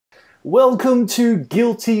Welcome to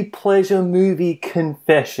Guilty Pleasure Movie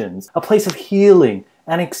Confessions, a place of healing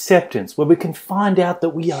and acceptance where we can find out that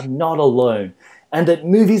we are not alone and that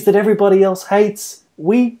movies that everybody else hates,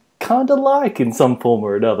 we kinda like in some form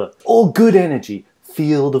or another. All good energy,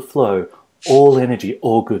 feel the flow. All energy,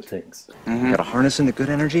 all good things. Gotta harness in the good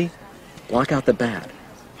energy, block out the bad.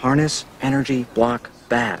 Harness, energy, block,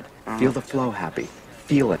 bad. Feel the flow, happy.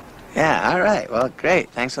 Feel it. Yeah, all right. Well, great.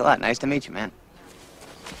 Thanks a lot. Nice to meet you, man.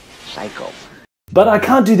 Psycho. But I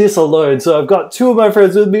can't do this alone, so I've got two of my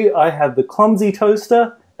friends with me. I have the Clumbsy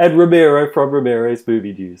Toaster and Romero from Romero's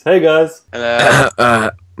Movie News. Hey guys.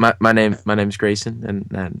 Hello. My name's Grayson, and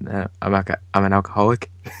I'm an alcoholic.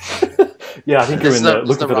 Yeah, I think you're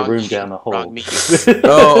looking for the room down the hall.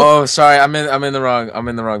 oh, sorry, I'm in the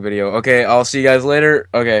wrong video. Okay, I'll see you guys later.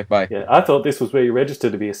 Okay, bye. Yeah, I thought this was where you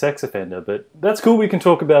registered to be a sex offender, but that's cool. We can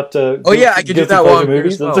talk about. Oh yeah, I can do that one.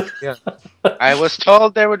 Movies. Well. Yeah. I was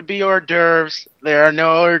told there would be hors d'oeuvres. There are no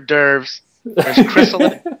hors d'oeuvres.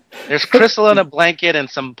 There's crystal in a blanket and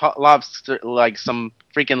some lobster, like some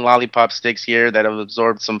freaking lollipop sticks here that have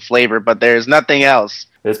absorbed some flavor, but there's nothing else.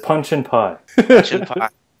 There's punch and pie. Punch and pie.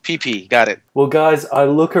 PP, got it. Well, guys, I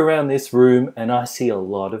look around this room and I see a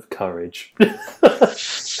lot of courage.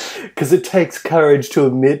 Because it takes courage to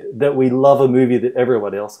admit that we love a movie that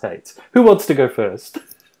everyone else hates. Who wants to go first?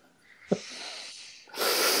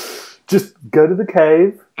 Just go to the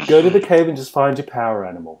cave and just find your power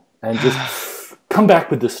animal. And just come back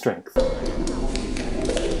with the strength.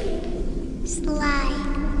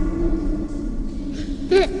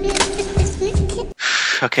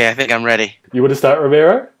 Okay, I think I'm ready. You want to start,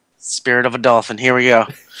 Romero? Spirit of a dolphin, here we go.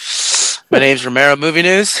 My name's Romero, Movie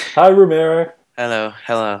News. Hi, Romero. Hello.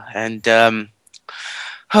 And,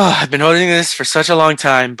 I've been holding this for such a long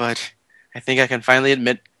time, but I think I can finally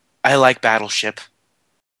admit I like Battleship.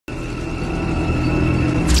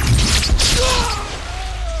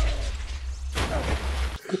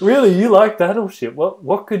 Really? You like Battleship?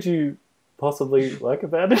 What could you possibly like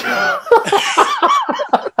about it?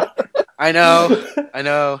 I know,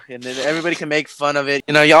 and then everybody can make fun of it.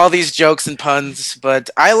 You know, all these jokes and puns,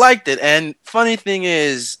 but I liked it. And funny thing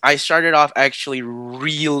is, I started off actually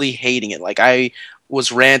really hating it. Like, I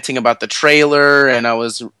was ranting about the trailer, and I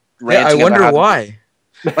was ranting I wonder why.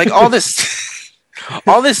 Like, all this...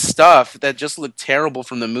 all this stuff that just looked terrible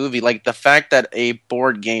from the movie, like the fact that a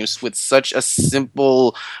board game with such a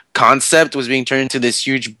simple concept was being turned into this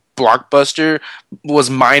huge blockbuster was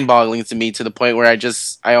mind-boggling to me, to the point where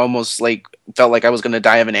I almost like felt like I was going to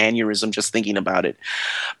die of an aneurysm just thinking about it.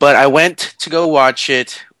 But I went to go watch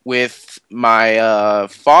it with my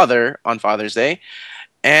father on Father's Day,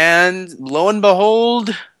 and lo and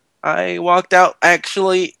behold, I walked out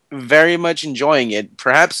actually very much enjoying it,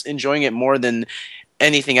 perhaps enjoying it more than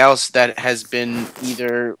anything else that has been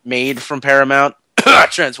either made from Paramount,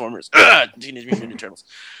 Transformers, Teenage Mutant Ninja Turtles.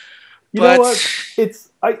 You know what?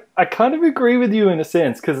 I kind of agree with you in a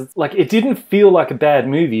sense, because like it didn't feel like a bad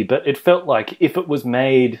movie, but it felt like if it was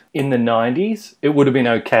made in the 90s, it would have been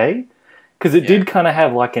okay. Because it did kind of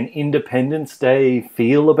have like an Independence Day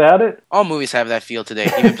feel about it. All movies have that feel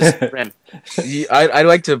today, even Pacific Rim. I'd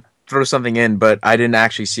like to throw something in, but I didn't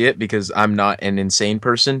actually see it because I'm not an insane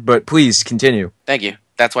person. But please continue. Thank you.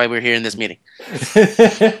 That's why we're here in this meeting.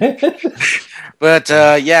 But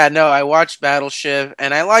yeah, no, I watched Battleship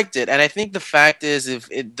and I liked it. And I think the fact is, if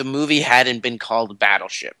the movie hadn't been called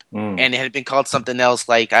Battleship and it had been called something else,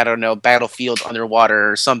 like, I don't know, Battlefield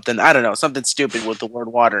Underwater or something, I don't know, something stupid with the word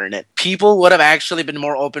water in it, people would have actually been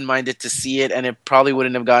more open-minded to see it, and it probably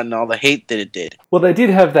wouldn't have gotten all the hate that it did. Well, they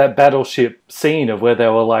did have that Battleship scene of where they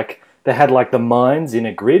were like, they had like the mines in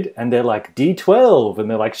a grid and they're like D12 and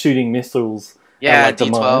they're like shooting missiles. Yeah, like,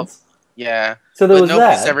 D12. Yeah. So there but was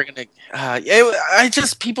nobody's that. Ever gonna.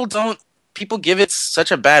 People give it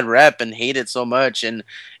such a bad rep and hate it so much, and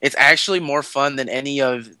it's actually more fun than any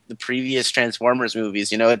of the previous Transformers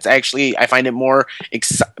movies. You know, it's actually, I find it more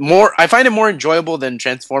enjoyable than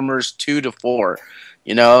Transformers 2 to 4.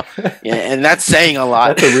 You know, yeah, and that's saying a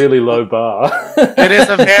lot. That's a really low bar. It is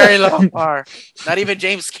a very low bar. Not even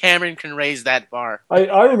James Cameron can raise that bar.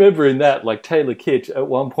 I remember in that, like Taylor Kitsch, at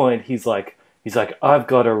one point he's like, I've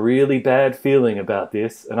got a really bad feeling about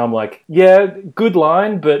this. And I'm like, yeah, good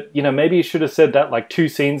line, but, you know, maybe you should have said that like 2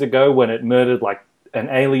 scenes ago when it murdered like an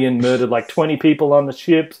alien murdered like 20 people on the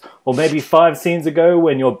ships, or maybe 5 scenes ago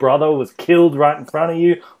when your brother was killed right in front of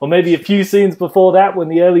you, or maybe a few scenes before that when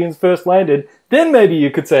the aliens first landed. Then maybe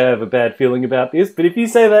you could say I have a bad feeling about this. But if you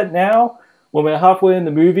say that now, when we're halfway in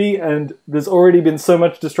the movie and there's already been so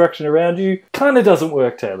much destruction around you, kind of doesn't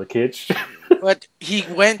work, Taylor Kitsch. But he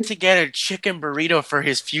went to get a chicken burrito for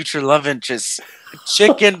his future love interest. A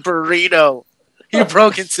chicken burrito. He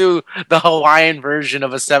broke into the Hawaiian version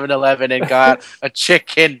of a 7-Eleven and got a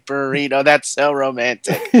chicken burrito. That's so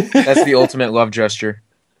romantic. That's the ultimate love gesture.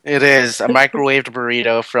 It is a microwaved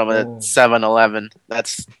burrito from a 7-Eleven.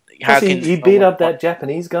 That's how can he beat up that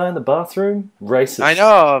Japanese guy in the bathroom? Racist. I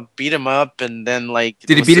know, beat him up, and then like.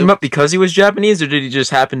 Did he beat him up because he was Japanese, or did he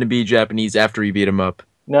just happen to be Japanese after he beat him up?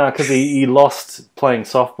 No, because he lost playing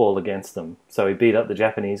softball against them, so he beat up the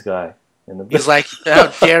Japanese guy. He's like, how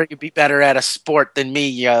dare you be better at a sport than me,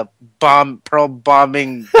 you pearl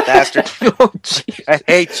bombing bastard. Oh, I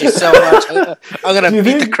hate you so much. I'm gonna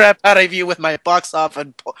beat the crap out of you with my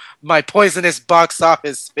my poisonous box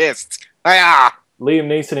office fist. Ah! Liam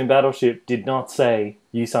Neeson in Battleship did not say,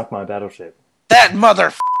 "You sunk my battleship." That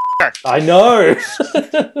motherfucker! I know!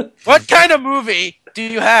 What kind of movie do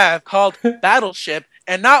you have called Battleship,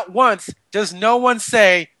 and not once does no one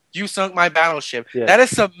say, "You sunk my battleship"? Yeah. That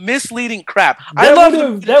is some misleading crap. That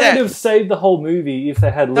would have saved the whole movie if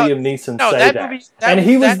they had Liam Neeson say that. And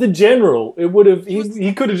he was the general. It would have.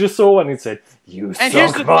 He could have just saw one and said, "You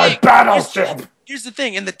sunk my battleship." Here's the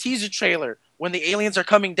thing: in the teaser trailer, when the aliens are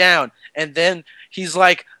coming down, and then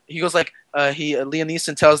Liam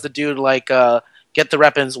Neeson tells the dude like, get the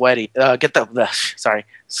weapons ready.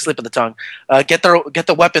 Slip of the tongue. Get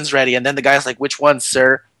the weapons ready, and then the guy's like, "Which ones,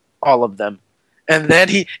 sir?" "All of them." And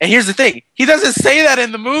here's the thing: he doesn't say that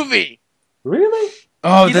in the movie. Really?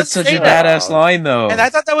 Oh, that's such a badass line, though. And I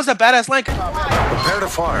thought that was a badass line. Prepare to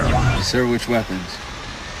fire. Sir, which weapons?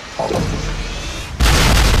 All of them.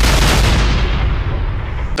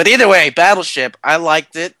 But either way, Battleship, I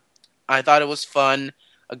liked it. I thought it was fun.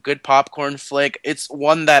 A good popcorn flick. It's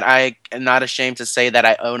one that I am not ashamed to say that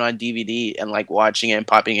I own on DVD and like watching it and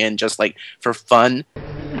popping in just like for fun.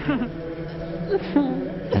 And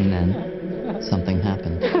then something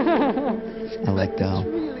happened. I let go.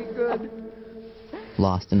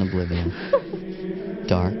 Lost in oblivion.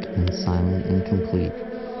 Dark and silent and complete.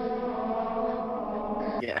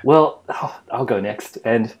 Yeah. Well, I'll go next.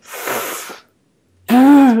 And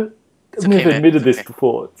I've never admitted this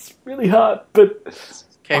before. It's really hard, but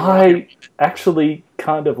I actually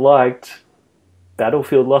kind of liked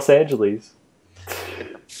Battlefield Los Angeles.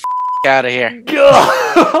 Out of here.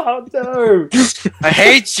 Oh, no. I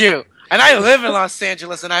hate you. And I live in Los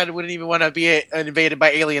Angeles, and I wouldn't even want to be invaded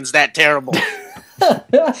by aliens that terrible.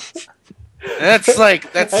 That's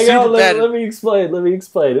super bad. Let me explain.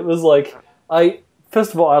 It was like,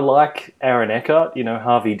 first of all, I like Aaron Eckhart,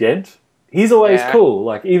 Harvey Dent. He's always cool.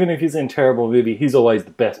 Like, even if he's in a terrible movie, he's always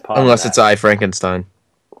the best part. Unless it's I, Frankenstein.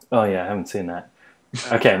 Oh, yeah, I haven't seen that.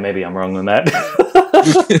 Okay, maybe I'm wrong on that.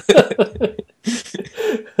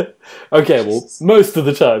 Okay, well, most of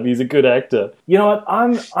the time he's a good actor. You know what?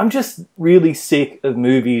 I'm just really sick of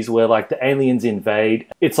movies where like the aliens invade.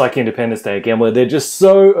 It's like Independence Day again, where they're just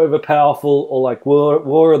so overpowerful, or like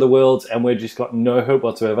War of the Worlds, and we've just got no hope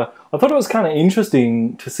whatsoever. I thought it was kind of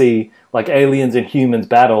interesting to see like aliens and humans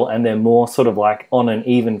battle, and they're more sort of like on an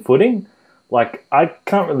even footing. Like, I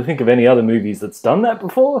can't really think of any other movies that's done that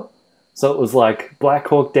before. So it was like Black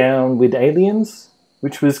Hawk Down with aliens,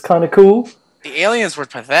 which was kind of cool. The aliens were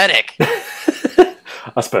pathetic.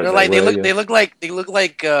 I suppose they look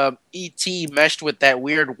like E.T. meshed with that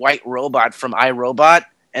weird white robot from iRobot,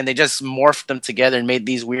 and they just morphed them together and made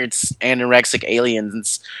these weird anorexic aliens. And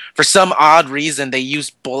for some odd reason, they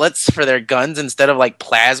used bullets for their guns instead of like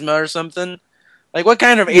plasma or something. Like, what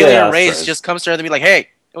kind of alien race just comes to Earth and be like, "Hey,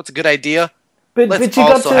 what's a good idea? But you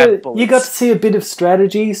got to see a bit of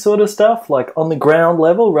strategy sort of stuff, like on the ground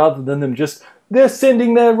level, rather than them just, they're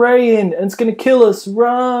sending their ray in and it's going to kill us,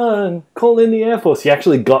 run, call in the Air Force." You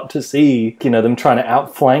actually got to see, them trying to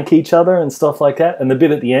outflank each other and stuff like that. And the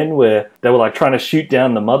bit at the end where they were like trying to shoot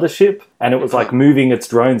down the mothership and it was like moving its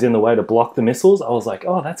drones in the way to block the missiles. I was like,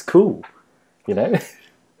 oh, that's cool,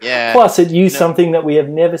 Yeah. Plus, it used something that we have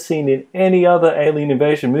never seen in any other alien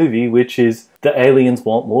invasion movie, which is the aliens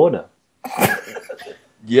want water.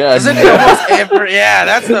 Yeah,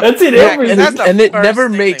 that's it. And it never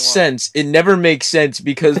makes sense. It never makes sense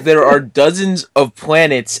because there are dozens of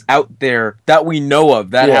planets out there that we know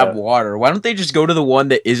of that have water. Why don't they just go to the one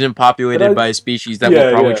that isn't populated by a species that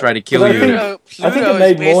will probably try to kill you? I think it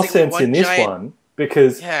made more sense in this one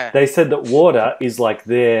because they said that water is like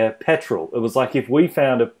their petrol. It was like if we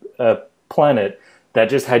found a planet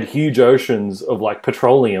that just had huge oceans of like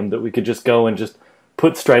petroleum that we could just go and just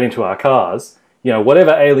put straight into our cars, you know,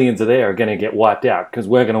 whatever aliens are there are going to get wiped out because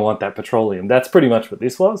we're going to want that petroleum. That's pretty much what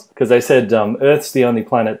this was, because they said Earth's the only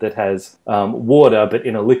planet that has water, but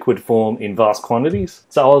in a liquid form in vast quantities.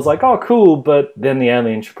 So I was like, oh, cool, but then the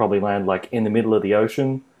aliens should probably land like in the middle of the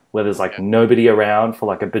ocean where there's like nobody around for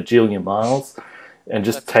like a bajillion miles and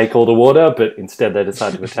just take all the water, but instead they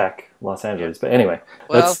decided to attack Los Angeles. But anyway,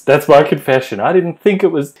 Well, that's my confession. I didn't think it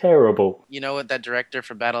was terrible. You know what that director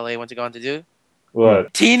for Battle A went to go on to do?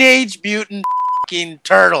 What? Teenage Mutant fucking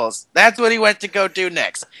Turtles. That's what he went to go do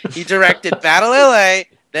next. He directed Battle LA,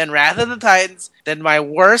 then Wrath of the Titans, then my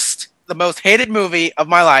worst, the most hated movie of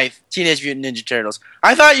my life, Teenage Mutant Ninja Turtles.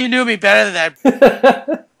 I thought you knew me better than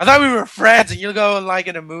that. I thought we were friends and you'll go and like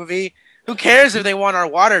in a movie. Who cares if they want our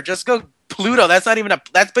water? Just go Pluto. That's not even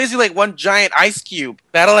that's basically like one giant ice cube.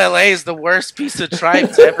 Battle LA is the worst piece of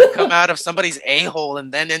tripe to ever come out of somebody's a-hole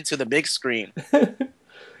and then into the big screen.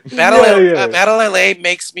 Battle LA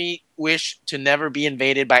makes me wish to never be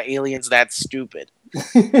invaded by aliens that stupid.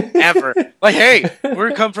 Ever. Like, hey,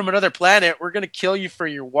 we're come from another planet. We're going to kill you for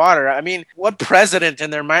your water. I mean, what president in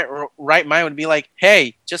their right mind would be like,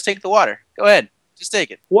 hey, just take the water. Go ahead. Just take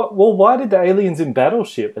it. What? Well, why did the aliens in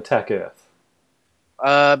Battleship attack Earth?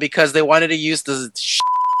 Because they wanted to use the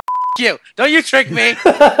you. Don't you trick me.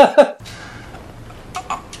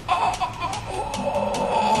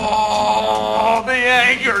 Oh, the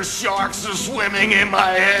anger sharks are swimming in my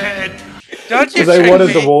head. Don't you Because they wanted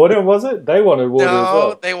me. the water, was it? They wanted water as well.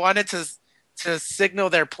 No, they wanted to signal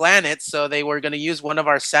their planet, so they were going to use one of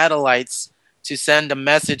our satellites to send a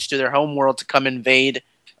message to their homeworld to come invade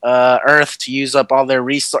Earth to use up all their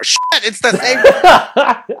resources. Shit, it's the same.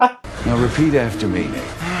 Now repeat after me.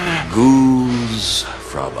 Goose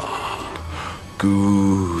fraba.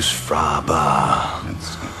 Goose fraba.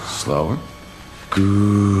 That's slower.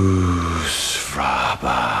 Goose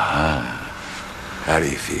fraba. How do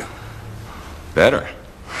you feel? Better.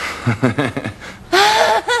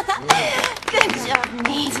 Good job,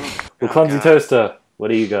 Nate. Well, Clumsy Toaster, what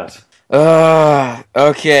do you got?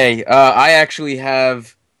 Okay. I actually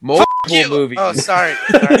have multiple movies. Oh, sorry.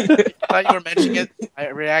 I thought you were mentioning it. I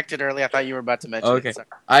reacted early. I thought you were about to mention it. Sorry.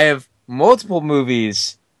 I have multiple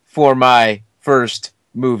movies for my first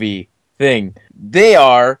movie thing. They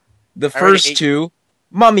are the first two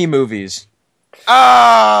Mummy movies.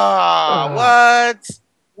 Oh,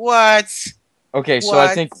 what? Okay, so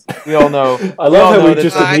I think we all know. I love how we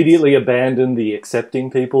just immediately abandoned the accepting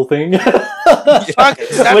people thing. Fuck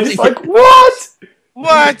accepting. We're just like, what?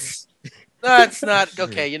 What? That's not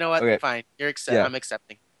okay. You know what? Okay. Fine. I'm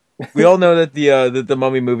accepting. We all know that the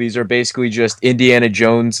Mummy movies are basically just Indiana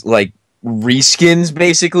Jones like reskins,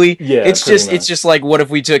 basically. Yeah, it's just like, what if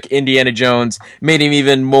we took Indiana Jones, made him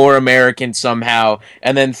even more American somehow,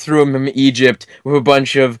 and then threw him in Egypt with a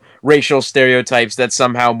bunch of racial stereotypes that's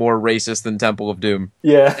somehow more racist than Temple of Doom.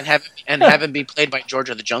 Yeah, and have him be played by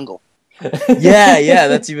George of the Jungle. yeah,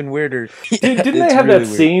 that's even weirder. Didn't they have really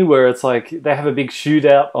that scene where it's like they have a big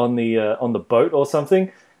shootout on the boat or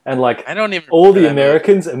something? And like, I don't even all the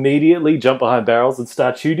Americans immediately jump behind barrels and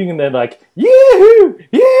start shooting, and they're like, "Yahoo!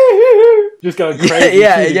 Yahoo!" Just going crazy.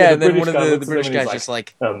 Yeah. And then one of the British guys just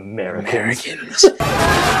like, Americans.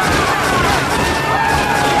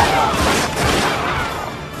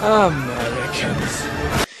 Americans.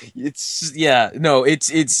 It's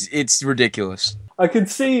ridiculous. I could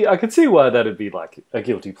see why that'd be like a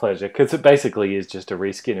guilty pleasure, because it basically is just a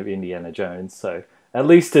reskin of Indiana Jones. So at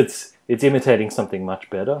least it's imitating something much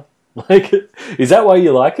better. Like, is that why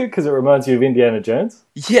you like it? Because it reminds you of Indiana Jones?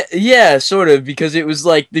 Yeah, sort of, because it was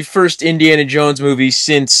like the first Indiana Jones movie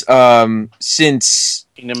since Kingdom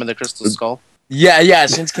of the Crystal Skull. Yeah,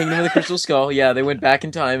 since Kingdom of the Crystal Skull. Yeah, they went back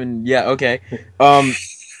in time, and yeah, okay.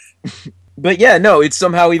 But yeah, no, it's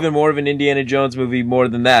somehow even more of an Indiana Jones movie more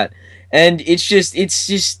than that. And it's just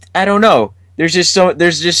I don't know. It's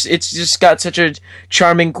just got such a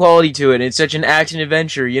charming quality to it. It's such an action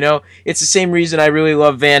adventure, you know? It's the same reason I really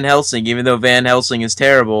love Van Helsing, even though Van Helsing is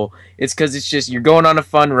terrible. It's because it's just, you're going on a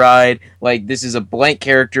fun ride. Like, this is a blank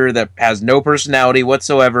character that has no personality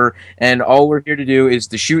whatsoever, and all we're here to do is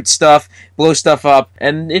to shoot stuff, blow stuff up,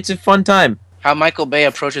 and it's a fun time. How Michael Bay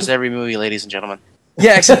approaches every movie, ladies and gentlemen.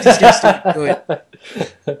 Yeah, except he's gonna do it.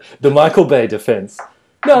 The Michael Bay defense.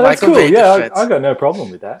 No, that's cool. Yeah, I got no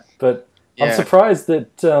problem with that. But yeah. I'm surprised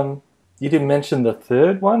that you didn't mention the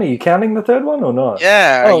third one. Are you counting the third one or not?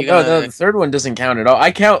 Yeah. No, the third one doesn't count at all.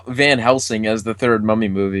 I count Van Helsing as the third Mummy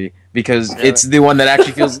movie because it's the one that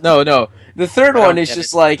actually feels. No. The third one is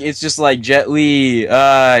just like Jet Li.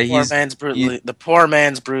 The poor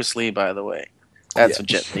man's Bruce Lee, by the way. That's what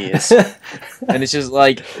Jet Li is. And it's just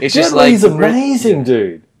like Jet Li's amazing,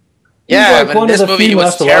 dude. Yeah, like but one in of this the movie few he was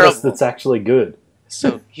martial terrible. artists that's actually good.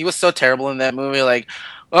 So he was so terrible in that movie. Like,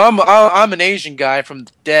 I'm an Asian guy from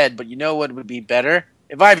the dead, but you know what would be better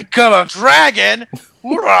if I become a dragon.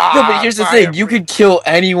 No, but here's the thing: you could kill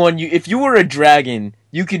anyone. If you were a dragon,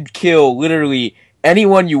 you could kill literally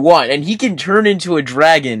anyone you want, and he can turn into a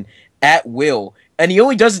dragon at will. And he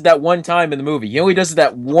only does it that one time in the movie. He only does it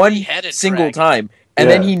that one Three-headed single dragon. time, and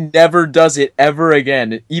then he never does it ever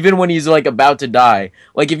again, even when he's like about to die.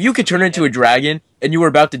 Like if you could turn into a dragon and you were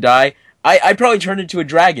about to die, I'd probably turn into a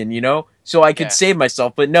dragon, you know, so I could save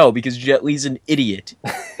myself. But no, because Jet Li's an idiot.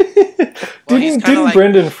 Didn't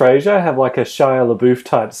Brendan Fraser have like a Shia LaBeouf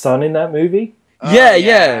type son in that movie? Yeah.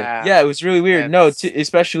 It was really weird. No,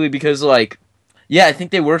 especially because like, yeah, I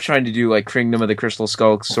think they were trying to do like Kingdom of the Crystal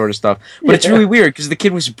Skull sort of stuff, but it's really weird because the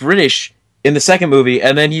kid was British in the second movie,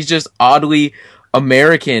 and then he's just oddly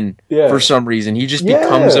American for some reason. He just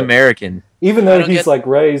becomes American, even though he's like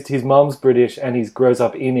raised. His mom's British, and he grows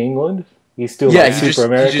up in England. He's still like super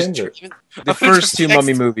American. The first two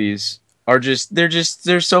Mummy movies are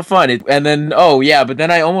they're so fun. And then but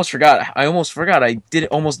then I almost forgot. I almost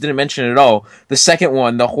didn't mention it at all. The second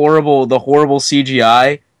one, the horrible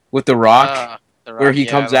CGI with The Rock, where he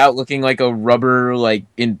comes out looking like a rubber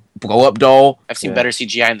in blow up doll. I've seen better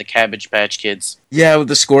CGI in the Cabbage Patch Kids. Yeah, with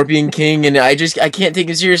the Scorpion King, and I can't take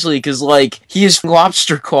him seriously because like he has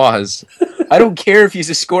lobster claws. I don't care if he's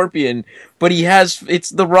a scorpion, but it's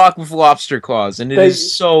The Rock with lobster claws, and it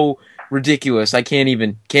is so ridiculous. I can't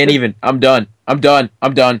even. I'm done.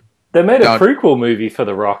 They made a prequel movie for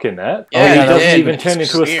The Rock in that. Yeah, he doesn't even turn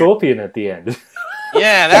into a scorpion at the end.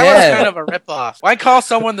 Yeah, that was kind of a ripoff. Why call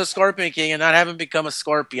someone the Scorpion King and not have him become a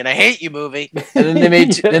scorpion? I hate you, movie. And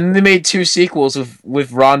then they made two sequels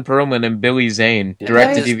with Ron Perlman and Billy Zane,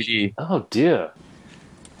 direct to DVD. Oh dear.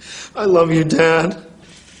 I love you, Dad.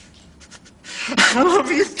 I love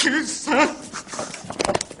you too, son.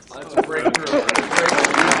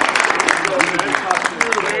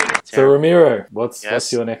 So Romero,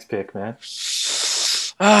 what's your next pick, man?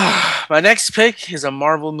 My next pick is a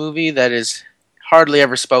Marvel movie that is hardly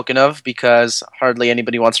ever spoken of because hardly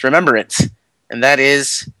anybody wants to remember it. And that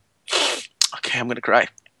is... Okay, I'm going to cry.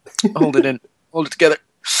 Hold it in. Hold it together.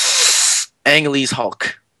 Ang Lee's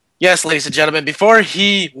Hulk. Yes, ladies and gentlemen, before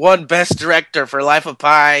he won Best Director for Life of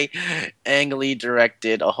Pi, Ang Lee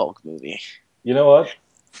directed a Hulk movie. You know what?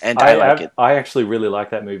 And I like it. I actually really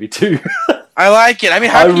like that movie too. I like it. I mean,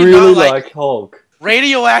 how can you really not like Hulk?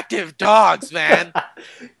 Radioactive dogs, man.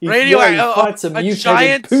 He fights a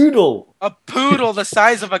mutated poodle. A poodle the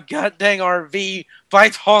size of a goddamn RV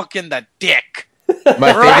fights Hulk in the dick.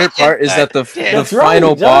 My favorite part is that the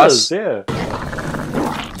final boss. Yeah.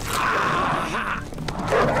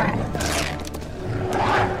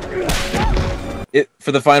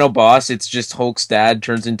 For the final boss, it's just Hulk's dad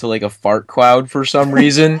turns into like a fart cloud for some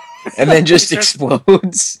reason, and then just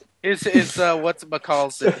explodes. His his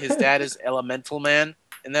dad is Elemental Man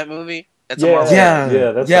in that movie. That's but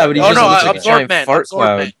he just looks like a giant fart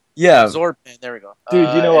cloud. Yeah, Absorb Man. There we go.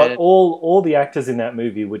 Dude, you know what? All the actors in that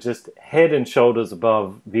movie were just head and shoulders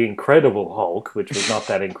above the Incredible Hulk, which was not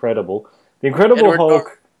that incredible. The Incredible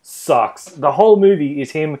Hulk sucks. The whole movie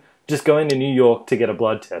is him just going to New York to get a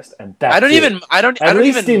blood test, and that's I don't even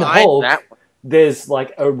mind Hulk, that one. There's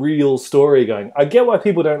like a real story going. I get why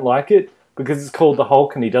people don't like it because it's called the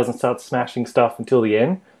Hulk and he doesn't start smashing stuff until the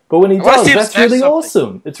end. But when he does, that's really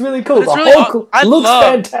awesome. It's really cool. The Hulk looks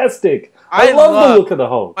fantastic. I love the look of the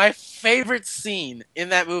Hulk. My favorite scene in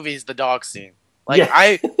that movie is the dog scene. Like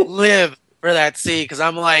I live for that scene because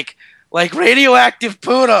I'm like radioactive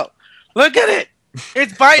poodle. Look at it.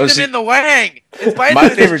 It's biting him in the wang. It's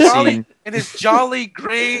biting him in his jolly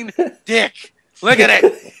green dick. Look at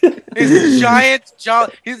it. His giant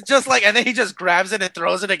jolly. He's just like, and then he just grabs it and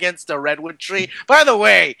throws it against a redwood tree. By the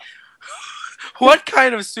way, what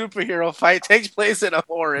kind of superhero fight takes place in a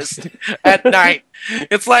forest at night?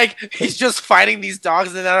 It's like he's just fighting these dogs,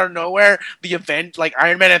 and then out of nowhere, like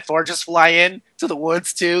Iron Man and Thor just fly in to the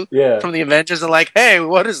woods too. Yeah. From the Avengers, and like, hey,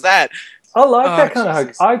 what is that? I like that kind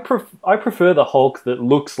of Hulk. I prefer the Hulk that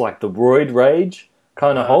looks like the Roid Rage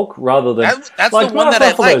kind of Hulk rather than that's like the one Mark that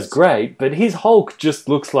I Ruffalo's great, but his Hulk just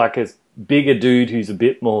looks like a bigger dude who's a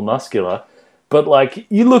bit more muscular. But like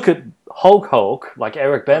you look at Hulk, like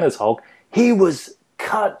Eric Banner's Hulk, he was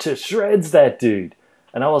cut to shreds. That dude,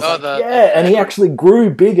 and I was and he actually grew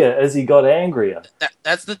bigger as he got angrier.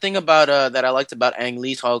 That's the thing about that I liked about Ang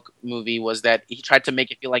Lee's Hulk movie was that he tried to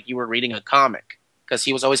make it feel like you were reading a comic. because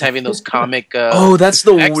he was always having those comic. That's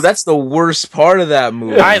the worst part of that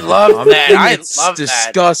movie. I love that. I love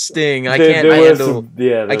disgusting. that.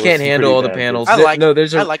 I can't handle all the panels.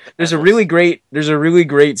 There's a really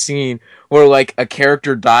great scene where like a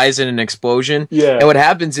character dies in an explosion. Yeah. And what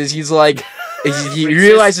happens is he's like he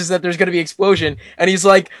realizes that there's gonna be explosion, and he's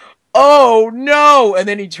like, oh no, and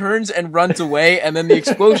then he turns and runs away, and then the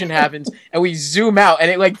explosion happens, and we zoom out, and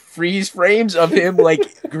it like freeze frames of him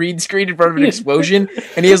like green screen in front of an explosion,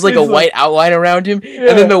 and he has like a white outline around him,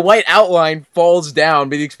 and then the white outline falls down,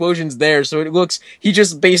 but the explosion's there, so it looks, he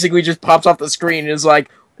just basically just pops off the screen and is like,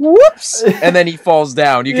 whoops, and then he falls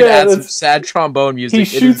down. You can add some sad trombone music. He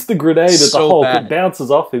shoots the grenade at the Hulk, it bounces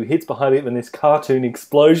off him, hits behind him in this cartoon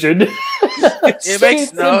explosion. It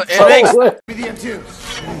makes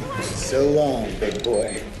So long, big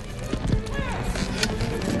boy.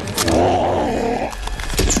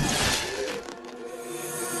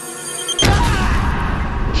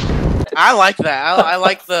 I like that. I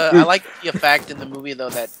like the effect in the movie though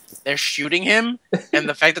that they're shooting him, and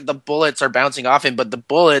the fact that the bullets are bouncing off him, but the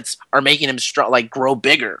bullets are making him grow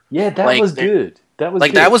bigger. Yeah, that was good. That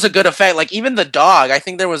was a good effect. Like even the dog. I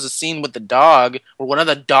think there was a scene with the dog where one of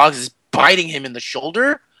the dogs is biting him in the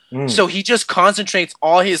shoulder. So he just concentrates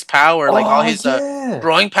all his power, all his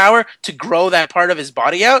growing power, to grow that part of his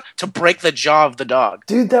body out to break the jaw of the dog.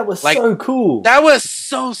 Dude, that was so cool. That was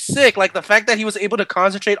so sick. Like the fact that he was able to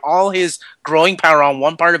concentrate all his growing power on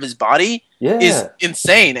one part of his body is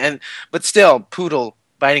insane. But still, Poodle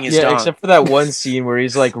biting his dog. Except for that one scene where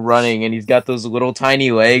he's like running and he's got those little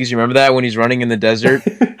tiny legs. You remember that when he's running in the desert?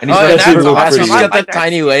 And he's got that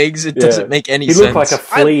tiny legs. It doesn't make any sense. He looked like a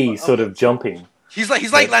flea sort of jumping. He's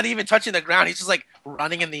like not even touching the ground. He's just like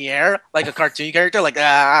running in the air like a cartoon character, like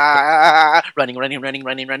running,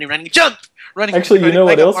 jump, running. Actually, you know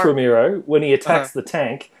what else, Romero? When he attacks the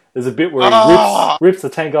tank, there's a bit where he rips the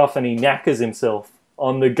tank off and he knackers himself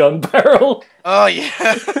on the gun barrel. Oh yeah.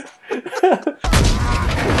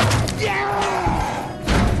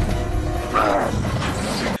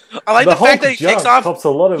 I like the fact that he takes off. Pops a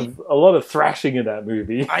lot of thrashing in that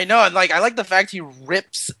movie. I know, and I like the fact he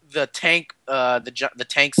rips the tank, the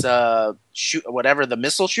tank's the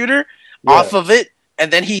missile shooter off of it,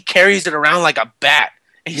 and then he carries it around like a bat.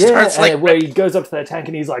 And he starts where he goes up to that tank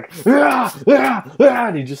and he's like,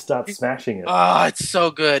 and he just starts smashing it. Oh, it's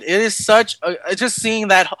so good. It is such just seeing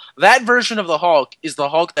that version of the Hulk is the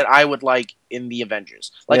Hulk that I would like in the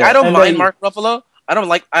Avengers. I don't mind Mark Ruffalo. I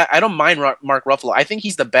don't mind Mark Ruffalo. I think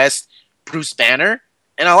he's the best Bruce Banner,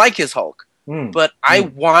 and I like his Hulk. But I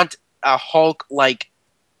want a Hulk like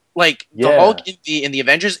the Hulk in the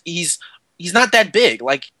Avengers. He's not that big.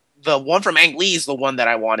 Like the one from Ang Lee is the one that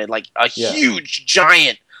I wanted. Like a huge,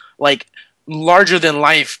 giant, like larger than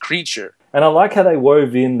life creature. And I like how they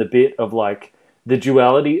wove in the bit of like the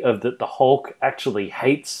duality of the Hulk actually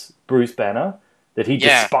hates Bruce Banner, that he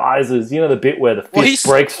despises. You know the bit where the fist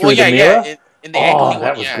breaks through the mirror. In the Ang Lee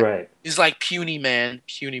that was great. He's like puny man,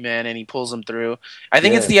 and he pulls him through. I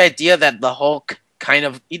think it's the idea that the Hulk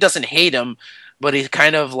he doesn't hate him, but he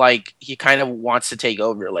kind of wants to take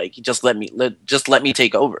over. Like, just let me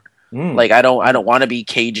take over. Like I don't want to be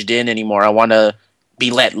caged in anymore. I want to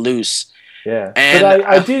be let loose. Yeah, and but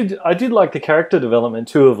I did like the character development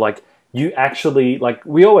too. Of like, you actually, like,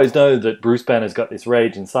 we always know that Bruce Banner's got this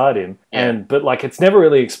rage inside him, but like it's never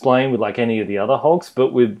really explained with like any of the other Hulks.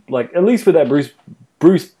 But with like at least with that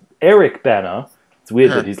Bruce Eric Banner, it's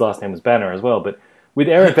weird that his last name was Banner as well. But with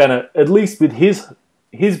Eric Banner, at least with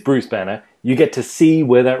his Bruce Banner, you get to see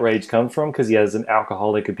where that rage comes from because he has an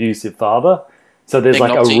alcoholic, abusive father. So there's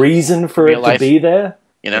like a reason for it to be there.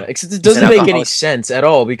 You know, except it doesn't make any sense at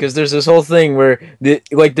all because there's this whole thing where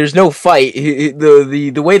there's no fight.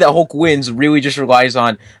 The way that Hulk wins really just relies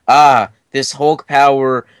on this Hulk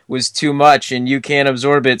power was too much and you can't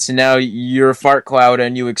absorb it, so now you're a fart cloud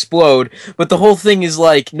and you explode. But the whole thing is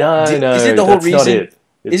like isn't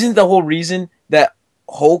the whole reason that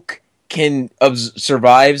Hulk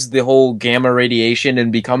survives the whole gamma radiation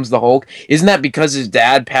and becomes the Hulk? Isn't that because his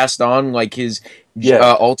dad passed on like his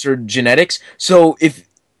altered genetics? So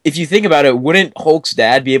if you think about it, wouldn't Hulk's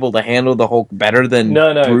dad be able to handle the Hulk better than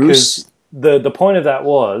Bruce? The point of that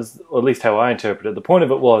was, or at least how I interpret it, the point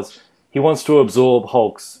of it was he wants to absorb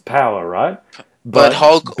Hulk's power, right? But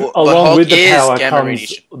Hulk, along with the power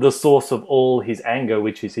comes the source of all his anger,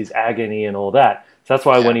 which is his agony and all that. So that's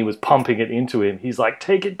why when he was pumping it into him, he's like,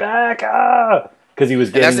 "Take it back!" Because he was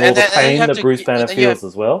getting all the pain that Bruce Banner feels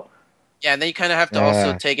as well. Yeah, and then you kind of have to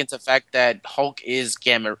also take into fact that Hulk is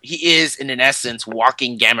gamma. He is, in essence,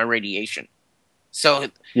 walking gamma radiation. So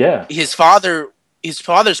his father his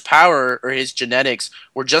father's power or his genetics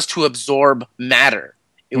were just to absorb matter.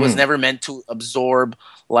 It was never meant to absorb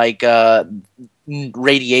like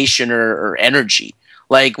radiation or energy.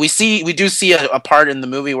 Like we do see a part in the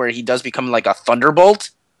movie where he does become like a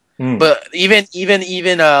thunderbolt. But even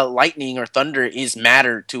lightning or thunder is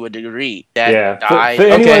matter to a degree. That for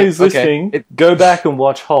anyone who's listening, go back and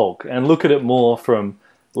watch Hulk and look at it more from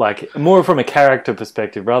a character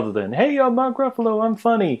perspective rather than, hey, I'm Mark Ruffalo, I'm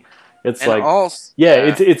funny. It's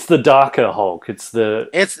it's the darker Hulk. That's the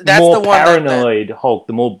more paranoid Hulk,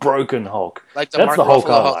 the more broken Hulk. Like that's Mark the Hulk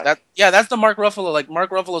Ruffalo I like. That's the Mark Ruffalo. Like Mark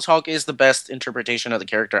Ruffalo's Hulk is the best interpretation of the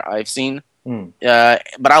character I've seen.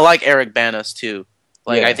 But I like Eric Bana's too.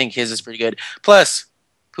 Like I think his is pretty good. Plus,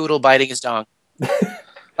 Poodle biting his dong.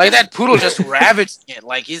 Like that Poodle just ravaging it.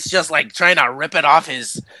 Like he's just like trying to rip it off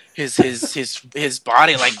his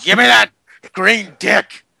body. Like give me that green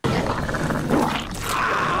dick.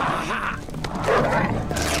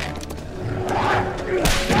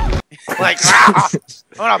 Like,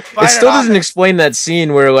 it still doesn't explain that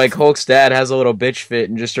scene where like Hulk's dad has a little bitch fit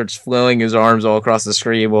and just starts flailing his arms all across the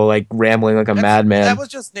screen while like rambling like a madman. That was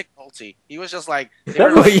just Nick Nolte. He was just like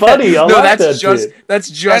that was funny. That's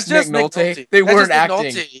just Nick Nolte. They weren't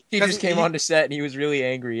acting. He just came onto set and he was really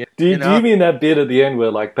angry. Do you mean that bit at the end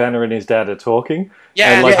where like Banner and his dad are talking?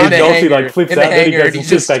 Yeah, and like Nolte like flips out, then he goes and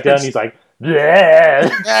sits back down. And he's like. Yeah.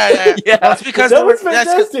 That's because that was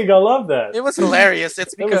fantastic. I love that. It was hilarious.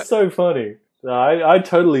 It was so funny. I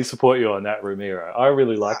totally support you on that, Romero. I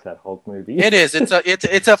really like that Hulk movie. It is.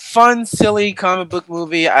 It's a fun, silly comic book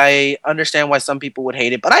movie. I understand why some people would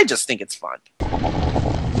hate it, but I just think it's fun.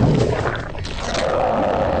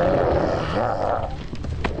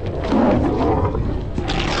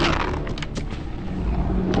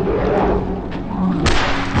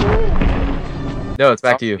 No, it's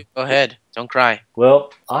back to you. Go ahead. Don't cry.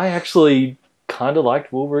 Well, I actually kind of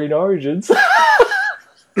liked Wolverine Origins.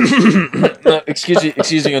 Excuse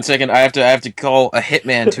me 1 second. I have to call a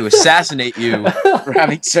hitman to assassinate you for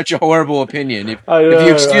having such a horrible opinion. If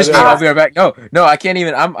you excuse me, I'll be right back. No, I can't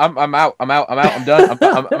even. I'm out. I'm done.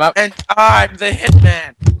 I'm out. And I'm the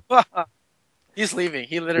hitman. He's leaving.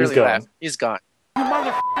 He literally left. He's gone.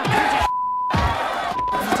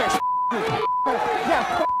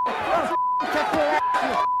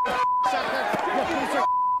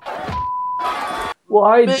 Well,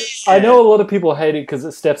 I know a lot of people hate it because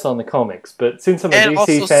it steps on the comics, but since I'm a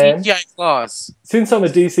DC fan, since I'm a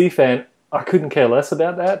DC fan, I couldn't care less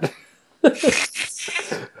about that.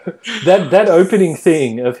 that opening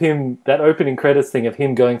thing of him, that opening credits thing of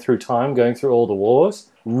him going through time, going through all the wars,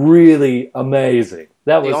 really amazing.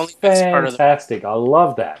 That was fantastic. I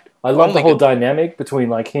love that. I love the whole dynamic between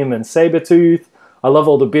like him and Sabretooth. I love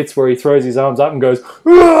all the bits where he throws his arms up and goes,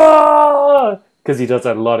 because he does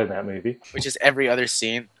that a lot in that movie. Which is every other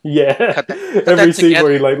scene. Yeah. Every scene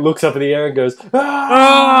where he like looks up in the air and goes,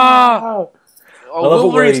 I love it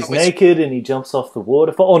where he's naked and he jumps off the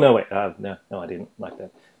waterfall. Oh, no, wait. No, I didn't like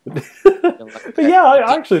that. But yeah,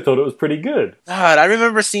 I actually thought it was pretty good. God, I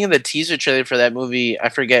remember seeing the teaser trailer for that movie, I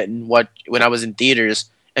forget when I was in theaters,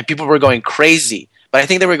 and people were going crazy. But I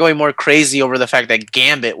think they were going more crazy over the fact that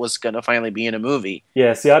Gambit was going to finally be in a movie.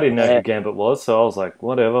 Yeah, see, I didn't know who Gambit was, so I was like,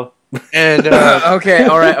 whatever. And okay,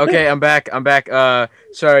 all right, okay, I'm back.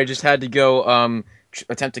 Sorry, I just had to go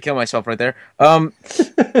attempt to kill myself right there.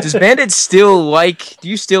 Does Bandit still like? Do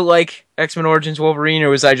you still like X-Men Origins Wolverine, or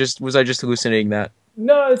was I just hallucinating that?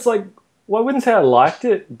 No, it's like, well, I wouldn't say I liked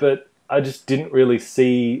it, but I just didn't really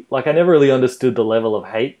see, like, I never really understood the level of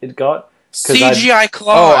hate it got. CGI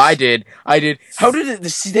claws. Oh, I did. How did it?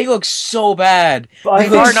 They look so bad.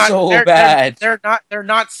 They're not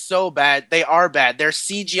so bad. They are bad. They're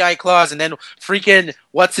CGI claws, and then freaking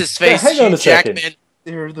what's his face? Hang on a second. Jackman.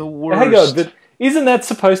 They're the worst. Hang on, but isn't that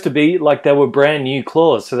supposed to be like they were brand new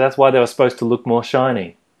claws? So that's why they were supposed to look more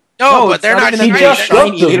shiny. No, but they're not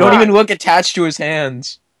shiny. They don't even look attached to his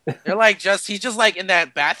hands. They're like he's just like in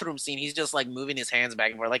that bathroom scene. He's just like moving his hands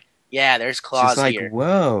back and forth. Like, yeah, there's claws just here.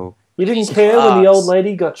 Whoa. You didn't care when the old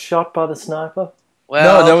lady got shot by the sniper?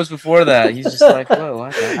 Well, no, that was before that. He's just like, whoa,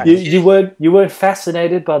 what? You weren't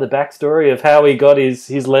fascinated by the backstory of how he got his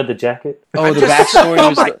leather jacket? Oh, the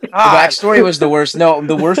backstory was the worst. No,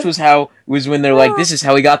 the worst was when they're like, this is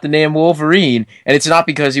how he got the name Wolverine, and it's not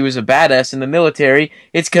because he was a badass in the military.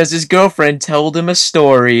 It's because his girlfriend told him a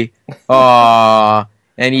story. Aww,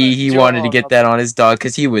 and he wanted to get that on his dog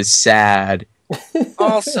because he was sad.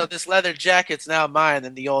 Also, this leather jacket's now mine,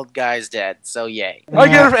 and the old guy's dead. So yay!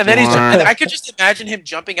 And then I could just imagine him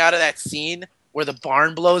jumping out of that scene where the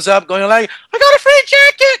barn blows up, going like, "I got a free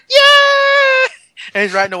jacket! and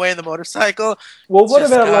he's riding away in the motorcycle. Well, what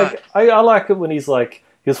Just, about like I like it when he's like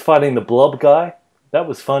he was fighting the blob guy. That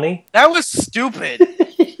was funny. That was stupid.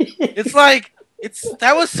 It's like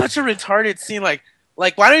that was such a retarded scene. Like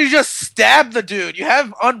why don't you just stab the dude? You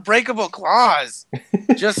have unbreakable claws.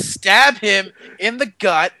 Just stab him in the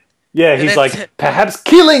gut. Yeah, he's like, perhaps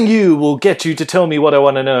killing you will get you to tell me what I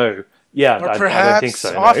want to know. Yeah, or I perhaps don't think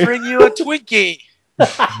so. Offering you a Twinkie.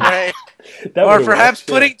 Right? Or perhaps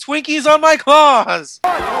putting Twinkies on my claws.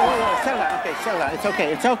 Settle down.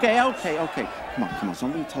 It's okay. Come on. It's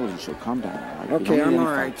only a television show. Calm down. Right? Okay, I'm all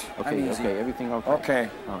right. Okay, everything okay? Okay.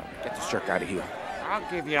 All right, get this jerk out of here. I'll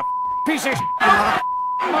give you a piece of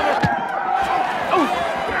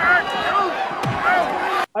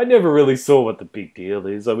I never really saw what the big deal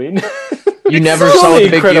is. I mean, you never saw what the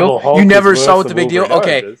big deal. You never saw what the big deal.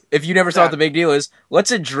 Wolverine Okay, if you never saw what the big deal is,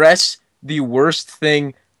 let's address the worst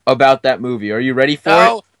thing about that movie. Are you ready for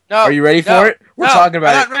it? No. Are you ready for it? We're talking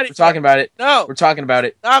about it. We're talking about it. No. We're talking about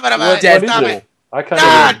it. Stop it. Deadpool. I can't.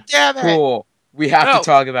 God damn it. Cool. We have to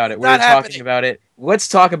talk about it. We're talking about it. Let's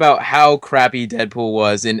talk about how crappy Deadpool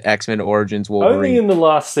was in X-Men Origins Wolverine. Only in the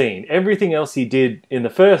last scene. Everything else he did in the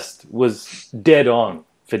first was dead on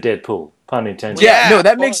for Deadpool. Pun intended. Yeah, no,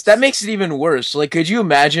 that makes it even worse. Like, could you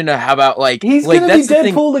imagine how about like he's like gonna be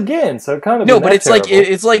Deadpool again? So it kind of no, but it's terrible.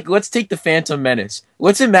 It's like let's take the Phantom Menace.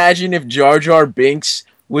 Let's imagine if Jar Jar Binks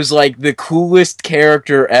was like the coolest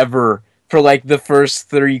character ever for like the first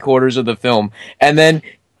 3/4 of the film, and then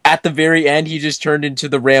at the very end he just turned into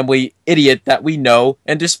the rambly idiot that we know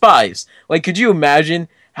and despise. Like, could you imagine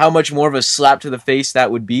how much more of a slap to the face that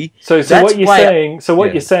would be? So what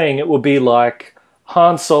you're saying, it would be like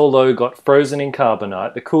Han Solo got frozen in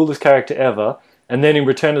carbonite, the coolest character ever, and then in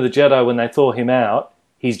Return of the Jedi, when they thaw him out,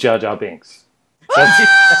 he's Jar Jar Binks.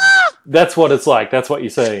 That's what it's like. That's what you're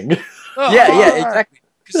saying. Yeah, exactly.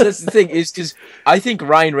 Because that's the thing, is because I think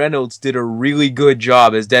Ryan Reynolds did a really good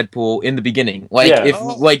job as Deadpool in the beginning. Like, they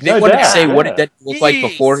wanted to say what did Deadpool look like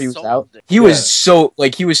before he was out. He was so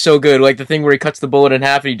good. Like the thing where he cuts the bullet in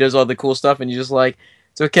half and he does all the cool stuff, and you're just like,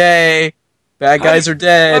 it's okay, bad guys are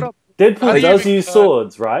dead. Deadpool does use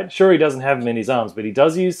swords, right? Sure, he doesn't have them in his arms, but he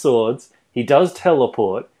does use swords. He does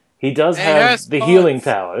teleport. He does have the healing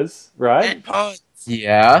powers, right?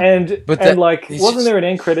 Yeah, and like, wasn't there an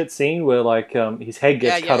end credit scene where like his head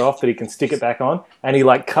gets cut off, but he can stick it back on, and he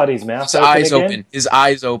like cut his mouth open again? His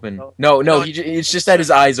eyes open. No, it's just that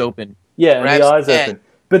his eyes open. Yeah, and the eyes open.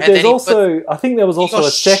 But there's also, I think there was also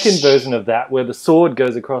a second version of that where the sword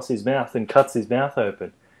goes across his mouth and cuts his mouth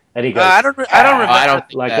open, and he goes. I don't remember. I don't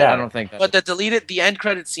think like that. that. I don't think that. But the end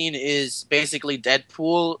credit scene is basically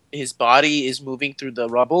Deadpool. His body is moving through the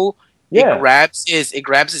rubble. Yeah. It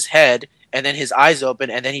grabs his head. And then his eyes open,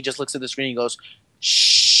 and then he just looks at the screen and goes,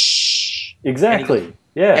 "Shh." Exactly.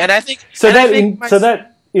 Yeah. And I think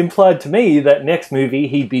that implied to me that next movie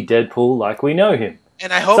he'd be Deadpool like we know him.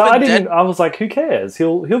 And I hope. So I was like, who cares?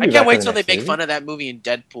 He'll be. I can't wait till they make fun of that movie in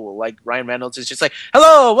Deadpool. Like Ryan Reynolds is just like,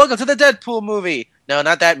 "Hello, welcome to the Deadpool movie." No,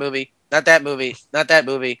 not that movie. Not that movie. Not that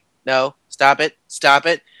movie. No, stop it. Stop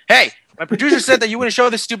it. Hey. My producer said that you wouldn't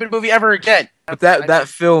show this stupid movie ever again. But that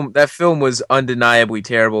film was undeniably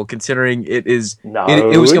terrible, considering it was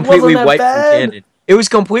completely wiped from canon. It was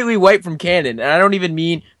completely wiped from canon, and I don't even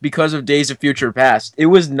mean because of Days of Future Past. It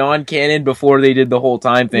was non-canon before they did the whole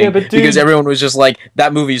time thing. Yeah, because everyone was just like,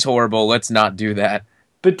 that movie's horrible, let's not do that.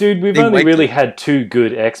 But dude, we've only really had 2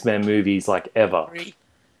 good X-Men movies like ever.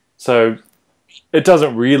 So it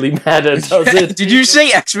doesn't really matter, does it? Did you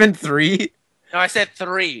say X-Men 3? No, I said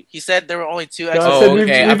 3. He said there were only 2 X-Men.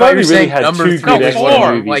 Okay. We've only really had 2 good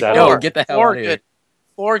X-Men movies. Like, no, get the hell out of here.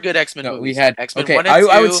 4 good X-Men movies. We had X-Men okay. 1 and 2,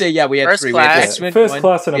 I would say we had 3. We had X-Men, First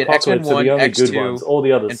Class and Apocalypse are the only good ones. All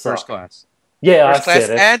the others suck. First Class. Yeah, First Class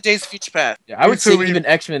and Days of Future Past. Yeah, I would say even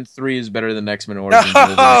X-Men 3 is better than X-Men Origins. That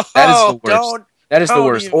is the worst. That is the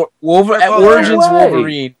worst. Origins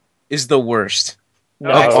Wolverine is the worst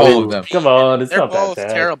of all of them. Come on, it's not that bad. They're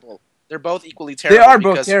both terrible. They're both equally terrible. They are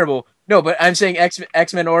both terrible. No, but I'm saying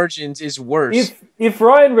X-Men Origins is worse. If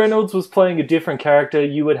Ryan Reynolds was playing a different character,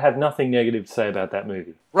 you would have nothing negative to say about that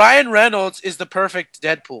movie. Ryan Reynolds is the perfect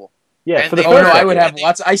Deadpool. Yeah, for the first I would have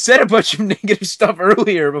lots. I said a bunch of negative stuff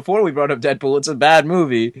earlier before we brought up Deadpool. It's a bad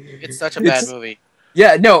movie. It's such a bad movie.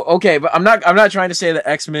 Yeah, no, okay, but I'm not trying to say that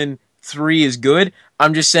X-Men 3 is good.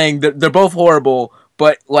 I'm just saying that they're both horrible,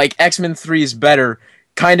 but like X-Men 3 is better,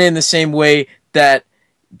 kind of in the same way that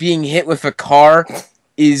being hit with a car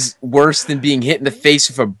is worse than being hit in the face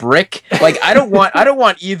with a brick. Like, I don't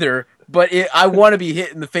want either, but I want to be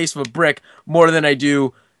hit in the face with a brick more than I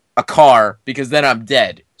do a car, because then I'm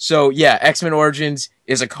dead. So yeah, X-Men Origins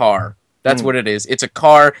is a car. That's what it is. It's a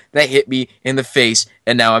car that hit me in the face,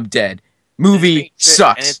 and now I'm dead. Movie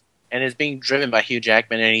sucks. And it's being driven by Hugh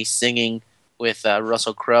Jackman, and he's singing with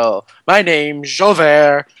Russell Crowe. My name's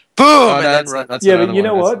Javert. Boom! But you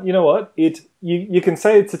know what? You know what? You can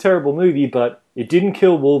say it's a terrible movie, but it didn't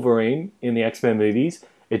kill Wolverine in the X-Men movies.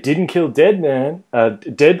 It didn't kill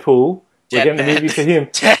Deadpool. We're getting a movie for him,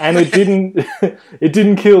 and it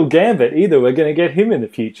didn't kill Gambit either. We're going to get him in the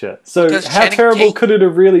future. So how terrible could it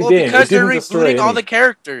have really been? Because they're rebooting all the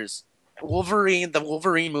characters. The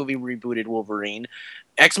Wolverine movie rebooted Wolverine.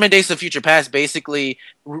 X-Men Days of Future Past basically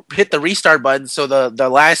hit the restart button, so the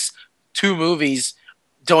last two movies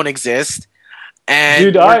don't exist. And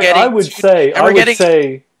dude, I would say that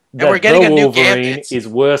the Wolverine is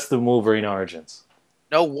worse than Wolverine Origins.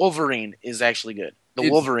 No, Wolverine is actually good.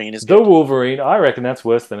 Wolverine is good. The Wolverine, I reckon that's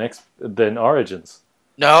worse than Origins.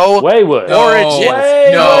 No. Way worse. Origins.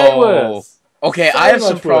 Way worse. Okay, I have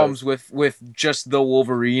some problems with just the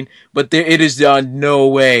Wolverine, but it is on no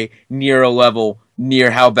way near a level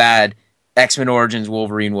near how bad X-Men Origins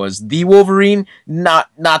Wolverine was. The Wolverine, not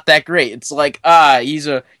that great. It's like, he's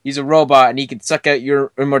a robot and he can suck out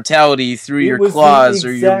your immortality through your claws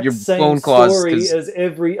or your bone claws. It was the exact same story as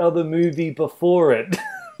every other movie before it.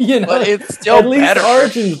 But it's still at least better.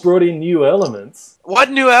 Origins brought in new elements. What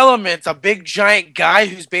new elements? A big giant guy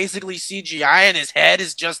who's basically CGI and his head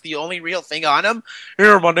is just the only real thing on him?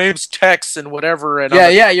 Here, my name's Tex and whatever. And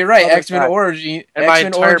yeah, you're right. X-Men Origins. No,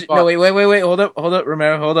 wait. Hold up,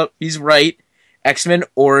 Romero, hold up. He's right. X-Men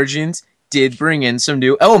Origins did bring in some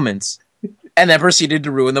new elements. And then proceeded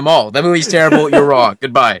to ruin them all. That movie's terrible. You're wrong.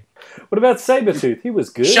 Goodbye. What about Sabretooth? He was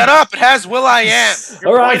good. Shut up! It has Will.i.am.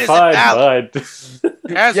 All right, fine.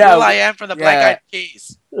 It has Will.i.am from the Black Eyed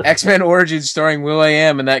Peas. X-Men Origins starring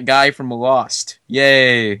Will.i.am and that guy from Lost.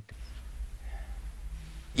 Yay.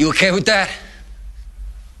 You okay with that?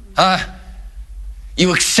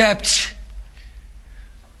 You accept?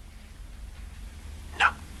 No.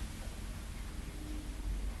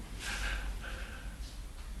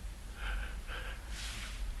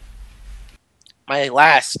 My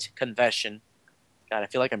last confession. God, I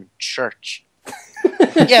feel like I'm in church.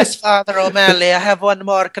 Yes, Father O'Malley, I have one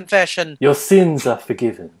more confession. Your sins are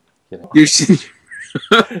forgiven. Your sins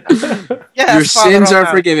are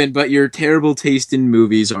forgiven, but your terrible taste in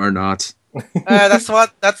movies are not. That's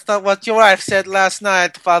not what your wife said last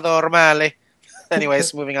night, Father O'Malley.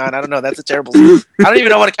 Anyways, moving on. I don't know. That's a terrible. I don't even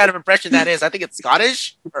know what kind of impression that is. I think it's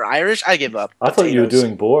Scottish or Irish. I give up. I thought you were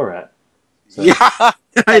doing Borat. So. Yeah.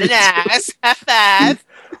 Nice. Have fun.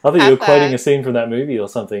 I thought you were quoting a scene from that movie or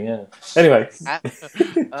something, yeah. Anyway.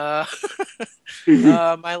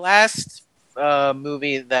 My last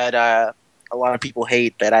movie that a lot of people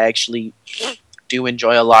hate that I actually do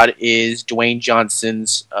enjoy a lot is Dwayne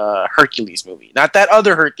Johnson's Hercules movie. Not that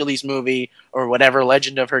other Hercules movie or whatever,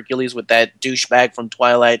 Legend of Hercules with that douchebag from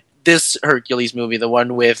Twilight. This Hercules movie, the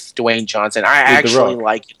one with Dwayne Johnson, I actually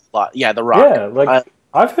like it a lot. Yeah, The Rock. Yeah,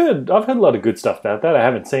 I've heard a lot of good stuff about that. I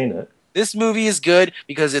haven't seen it. This movie is good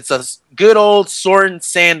because it's a good old sword and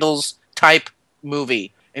sandals type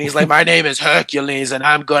movie. And he's like, my name is Hercules and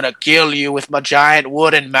I'm going to kill you with my giant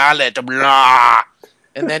wooden mallet. Blah.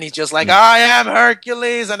 And then he's just like, I am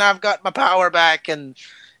Hercules and I've got my power back. And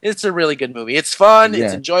it's a really good movie. It's fun. Yeah.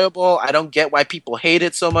 It's enjoyable. I don't get why people hate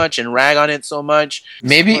it so much and rag on it so much.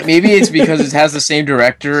 Maybe it's because it has the same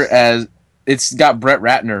director as... It's got Brett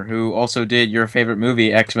Ratner, who also did your favorite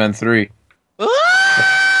movie, X-Men 3.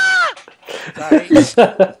 Sorry.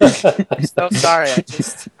 I'm so sorry.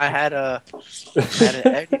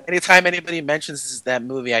 Anytime anybody mentions that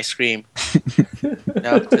movie, I scream.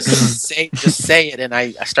 Just say it, and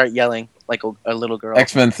I start yelling like a little girl.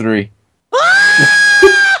 X-Men 3.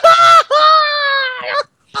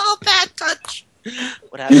 Oh, bad touch.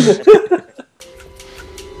 What happened?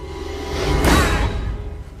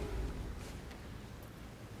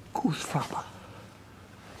 Kuhsvaber.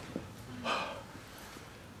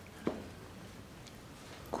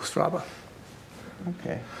 Kuhsvaber.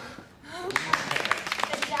 Okay.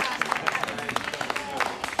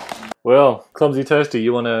 Well, Clumsy Toaster,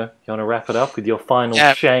 you wanna wrap it up with your final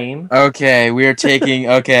shame? Okay, we are taking.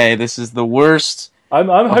 Okay, this is the worst. I'm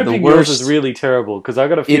hoping yours is really terrible because I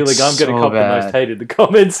got a feeling I'm going to cop the most hated in the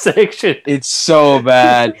comments section. It's so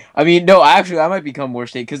bad. I mean, no, actually, I might become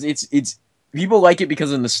worst hate because it's people like it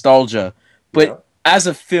because of nostalgia, but as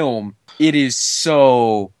a film, it is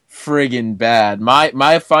so friggin' bad.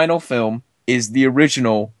 My final film is the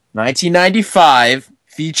original 1995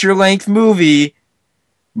 feature-length movie,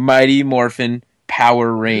 Mighty Morphin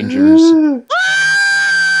Power Rangers.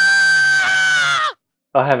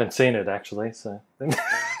 I haven't seen it actually, so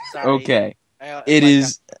okay. It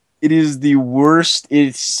is It is the worst.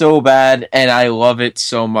 It's so bad, and I love it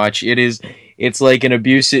so much. It's like an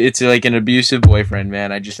abusive. It's like an abusive boyfriend,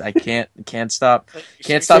 man. I can't stop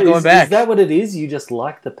going back. Is that what it is? You just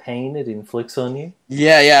like the pain it inflicts on you?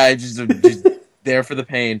 Yeah. I just there for the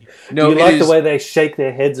pain. No, you like the way they shake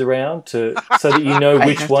their heads around so that you know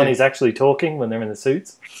which one is actually talking when they're in the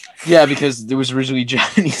suits? Yeah, because there was originally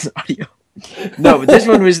Japanese audio. No, but this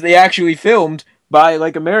one was they actually filmed by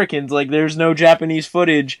like Americans. Like there's no Japanese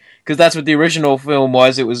footage because that's what the original film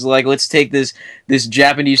was. It was like let's take this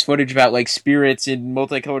Japanese footage about like spirits in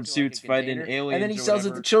multicolored suits fighting aliens, and then he sells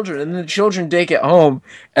it to children, and then the children take it home,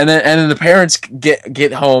 and then the parents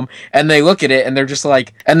get home and they look at it and they're just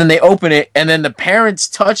like, and then they open it and then the parents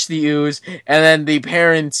touch the ooze, and then the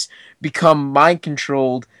parents become mind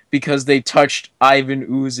controlled because they touched Ivan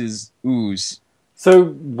Ooze's ooze. So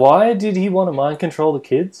why did he want to mind control the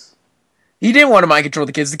kids? He didn't want to mind control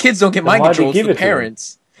the kids. The kids don't get mind controlled. It's the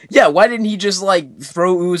parents. Yeah, why didn't he just like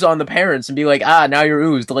throw ooze on the parents and be like, now you're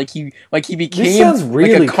oozed? Like he became this sounds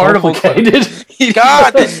really like a carnival complicated.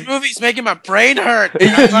 God, this movie's making my brain hurt.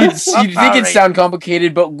 You'd think it sound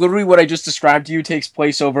complicated, but literally what I just described to you takes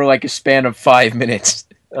place over like a span of 5 minutes.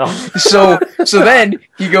 Oh. So then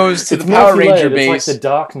he goes to the Power Ranger base. It's like the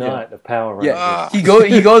Dark Knight of Power Rangers. Yeah, he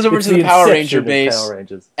goes over to the Power Ranger base,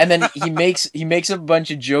 and then he makes a bunch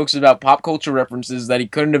of jokes about pop culture references that he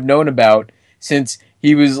couldn't have known about since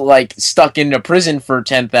he was like stuck in a prison for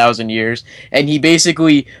 10,000 years, and he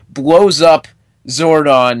basically blows up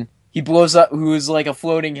Zordon. He blows up who is like a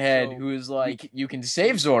floating head, who is like you can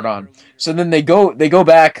save Zordon. So then they go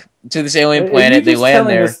back to this alien planet. They land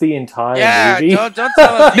there. Us the entire movie? Don't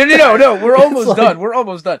tell us. No. We're almost done. We're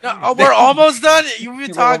almost done. No, we're almost done. You've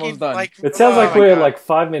been talking like. It sounds like we're like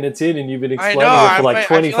 5 minutes in, and you've been explaining it for like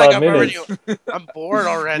 25 minutes. I'm bored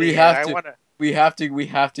already. We have to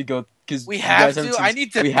go. We have to. I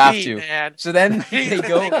need to. We have pee, to. Man. So then they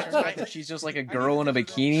go. She's just like a girl in a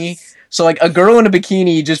bikini. So like a girl in a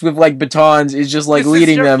bikini, just with like batons, is just like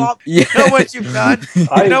leading them. Yeah. You know what you've done.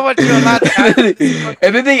 You know what you're allowed to do.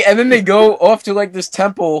 and then they go off to like this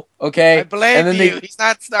temple. Okay. I blame you. He's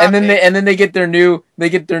not And stopping. then they get their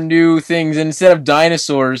new things. And instead of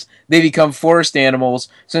dinosaurs, they become forest animals.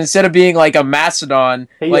 So instead of being like a mastodon,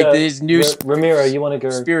 like this new Ramiro, you want to go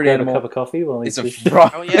spirit grab animal? A cup of coffee? It's a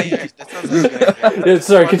frog. Oh yeah. That sounds like good.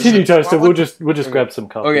 Sorry, continue, Toaster. We'll just grab some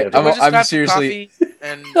coffee. Okay, I'm seriously.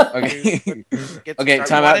 And okay.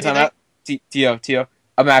 Time out. Tio.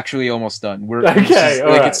 I'm actually almost done.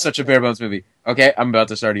 It's such a bare bones movie. Okay, I'm about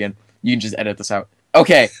to start again. You can just edit this out.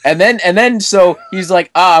 Okay, and then so he's like,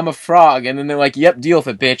 I'm a frog, and then they're like, yep, deal with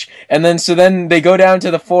it, bitch. And then they go down to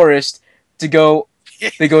the forest to go.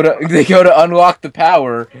 They go to unlock the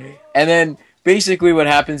power, and then basically what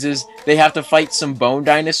happens is they have to fight some bone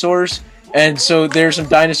dinosaurs. And so there's some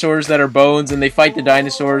dinosaurs that are bones, and they fight the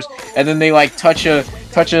dinosaurs, and then they like touch a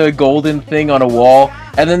golden thing on a wall,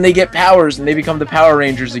 and then they get powers, and they become the Power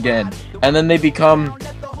Rangers again, and then they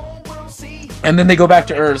go back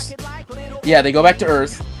to Earth. Yeah, they go back to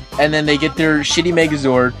Earth, and then they get their shitty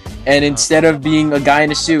Megazord, and instead of being a guy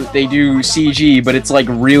in a suit, they do CG, but it's like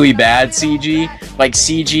really bad CG. Like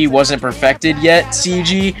CG wasn't perfected yet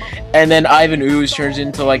CG, and then Ivan Ooze turns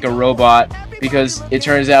into like a robot because it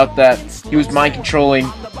turns out that he was mind controlling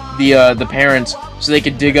the parents so they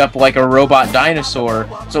could dig up like a robot dinosaur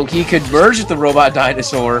so he could merge with the robot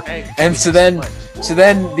dinosaur, and so then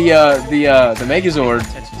the Megazord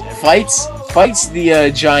fights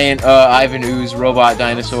the giant Ivan Ooze robot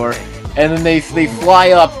dinosaur, and then they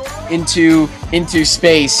fly up into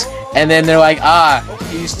space, and then they're like,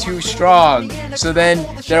 he's too strong. So then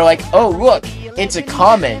they're like, oh look, it's a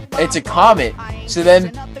comet. So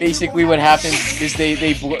then basically what happens is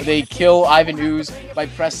they kill Ivan Ooze by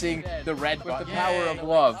pressing the red button with the power of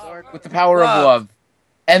love. With the power of love.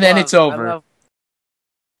 And then it's over.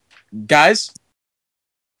 Guys,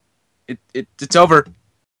 it's over.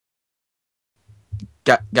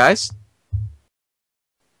 Guys?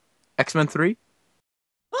 X-Men 3?